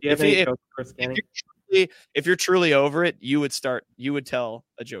 If you're truly over it, you would tell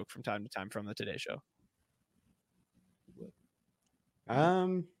a joke from time to time from the Today Show.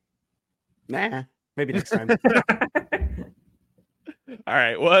 Nah, maybe next time. All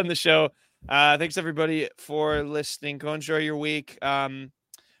right, well, in the show, thanks everybody for listening. Go enjoy your week.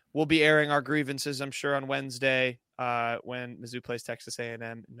 We'll be airing our grievances, I'm sure, on Wednesday when Mizzou plays Texas A&M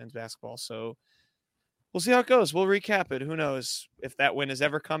in men's basketball. So we'll see how it goes. We'll recap it. Who knows if that win is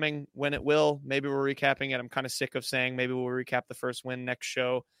ever coming, when it will. Maybe we're recapping it. I'm kind of sick of saying maybe we'll recap the first win next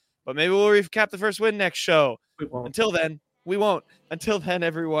show, but maybe we'll recap the first win next show. Until then, we won't. Until then,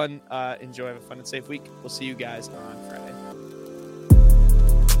 everyone, enjoy. Have a fun and safe week. We'll see you guys on Friday.